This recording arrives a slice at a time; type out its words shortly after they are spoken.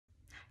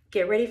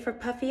Get ready for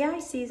puffy eye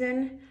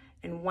season.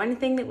 And one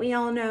thing that we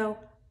all know,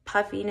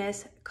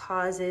 puffiness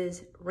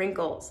causes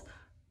wrinkles.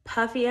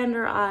 Puffy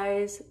under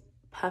eyes,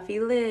 puffy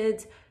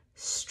lids,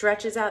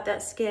 stretches out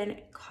that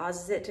skin,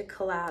 causes it to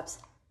collapse,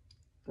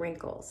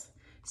 wrinkles.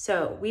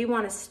 So we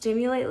want to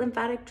stimulate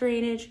lymphatic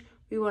drainage.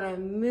 We want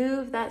to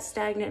move that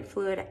stagnant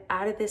fluid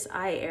out of this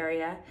eye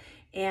area.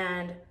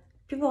 And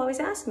people always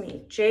ask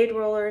me, jade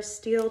rollers,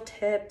 steel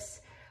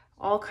tips,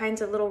 all kinds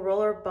of little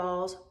roller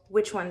balls,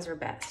 which ones are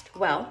best?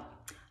 Well,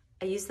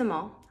 I use them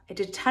all. I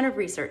did a ton of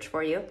research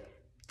for you.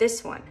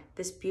 This one,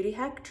 this Beauty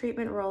HAC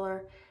treatment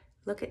roller,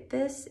 look at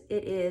this.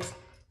 It is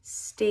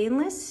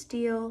stainless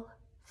steel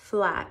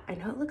flat. I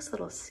know it looks a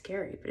little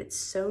scary, but it's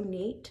so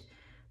neat.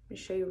 I'm gonna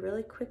show you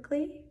really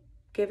quickly.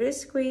 Give it a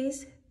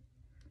squeeze.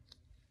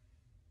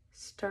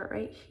 Start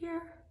right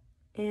here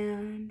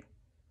and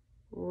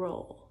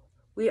roll.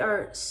 We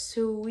are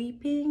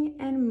sweeping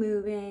and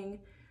moving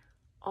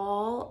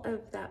all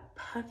of that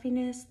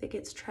puffiness that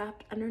gets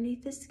trapped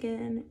underneath the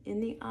skin,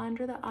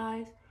 under the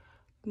eyes,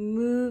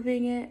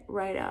 moving it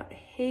right out.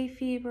 Hay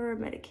fever,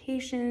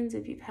 medications,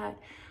 if you've had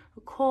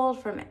a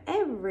cold, from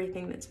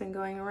everything that's been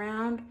going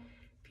around,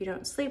 if you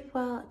don't sleep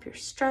well, if you're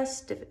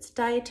stressed, if it's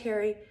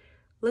dietary,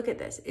 look at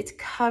this. It's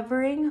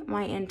covering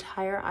my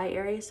entire eye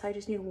area, so I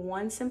just need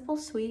one simple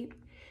sweep.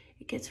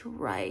 It gets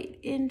right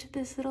into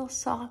this little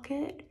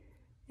socket.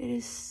 It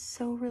is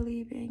so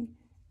relieving.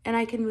 And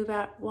I can move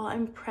out while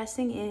I'm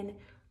pressing in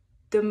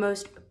the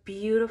most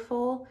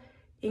beautiful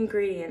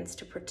ingredients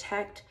to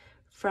protect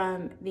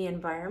from the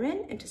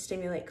environment and to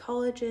stimulate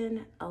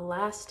collagen,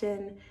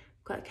 elastin.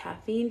 We've got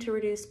caffeine to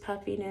reduce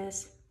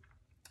puffiness.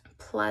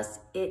 Plus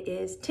it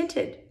is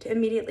tinted to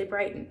immediately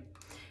brighten.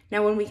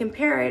 Now, when we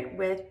compare it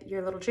with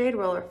your little jade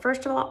roller,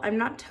 first of all, I'm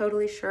not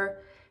totally sure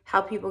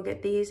how people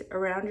get these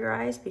around your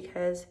eyes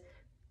because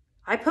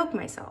I poke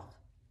myself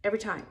every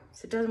time,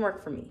 so it doesn't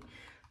work for me.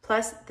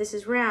 Plus, this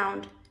is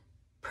round,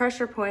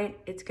 pressure point,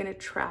 it's gonna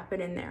trap it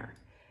in there.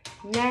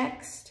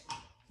 Next,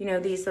 you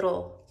know, these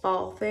little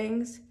ball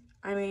things,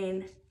 I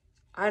mean,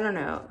 I don't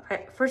know.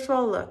 First of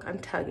all, look, I'm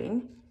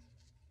tugging,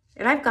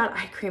 and I've got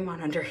eye cream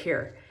on under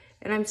here,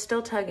 and I'm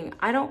still tugging.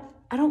 I don't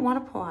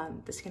wanna pull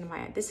on the skin of my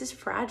eye. This is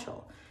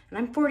fragile, and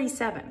I'm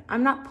 47.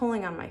 I'm not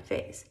pulling on my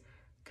face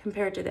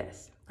compared to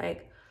this.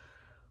 Like,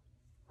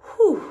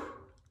 whew.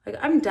 Like,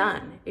 I'm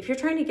done. If you're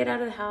trying to get out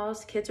of the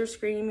house, kids are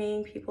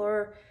screaming,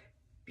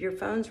 your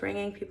phone's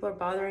ringing, people are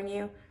bothering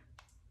you,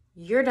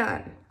 you're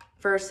done.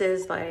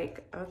 Versus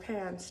like, okay,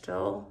 I'm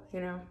still,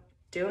 you know,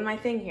 doing my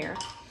thing here.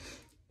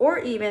 Or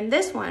even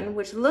this one,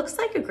 which looks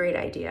like a great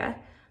idea,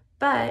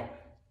 but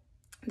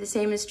the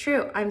same is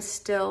true. I'm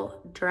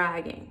still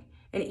dragging.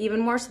 And even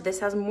more so, this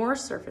has more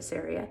surface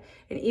area.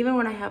 And even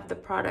when I have the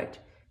product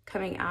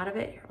coming out of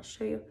it, here, I'll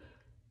show you,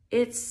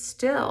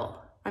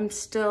 I'm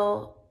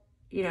still,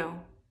 you know,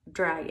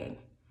 dragging.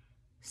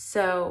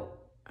 So,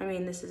 I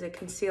mean, this is a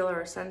concealer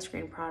or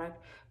sunscreen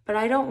product, but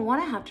I don't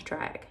want to have to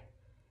drag.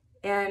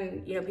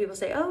 And, you know, people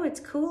say, oh, it's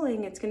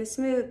cooling, it's going to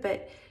smooth,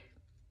 but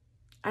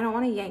I don't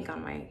want to yank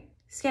on my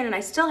skin, and I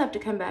still have to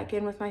come back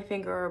in with my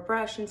finger or a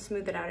brush and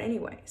smooth it out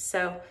anyway.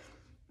 So,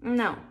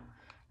 no.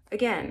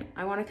 Again,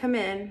 I want to come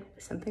in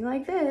with something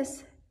like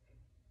this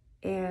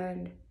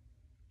and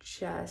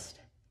just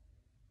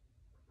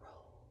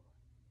roll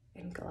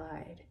and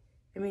glide.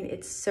 I mean,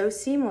 it's so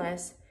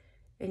seamless,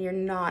 and you're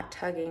not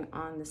tugging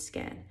on the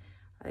skin.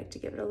 I like to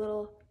give it a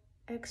little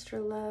extra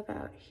love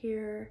out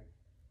here.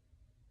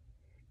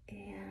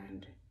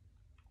 And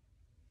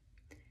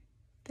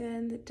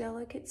then the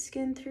delicate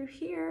skin through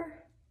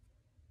here.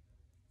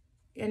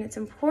 And it's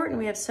important,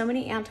 we have so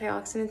many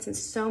antioxidants and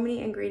so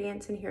many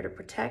ingredients in here to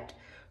protect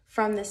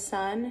from the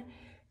sun.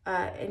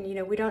 And you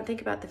know, we don't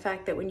think about the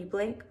fact that when you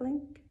blink,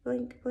 blink,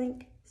 blink,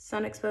 blink,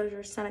 sun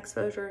exposure, sun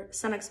exposure,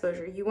 sun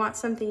exposure. You want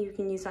something you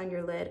can use on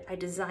your lid. I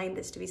designed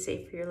this to be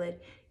safe for your lid,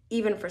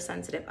 even for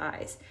sensitive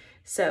eyes.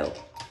 So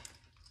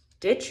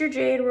ditch your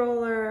jade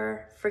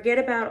roller, forget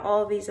about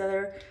all of these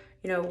other,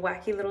 you know,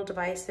 wacky little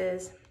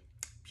devices.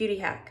 Beauty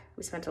HAC.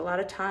 We spent a lot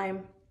of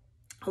time,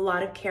 a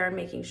lot of care in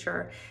making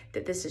sure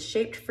that this is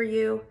shaped for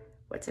you,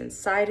 what's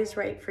inside is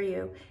right for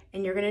you,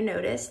 and you're gonna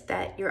notice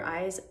that your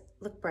eyes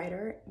look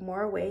brighter,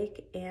 more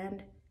awake,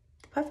 and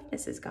the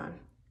puffiness is gone.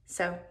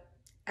 So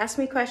ask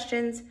me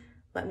questions,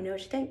 let me know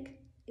what you think.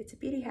 It's a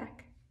Beauty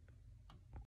HAC.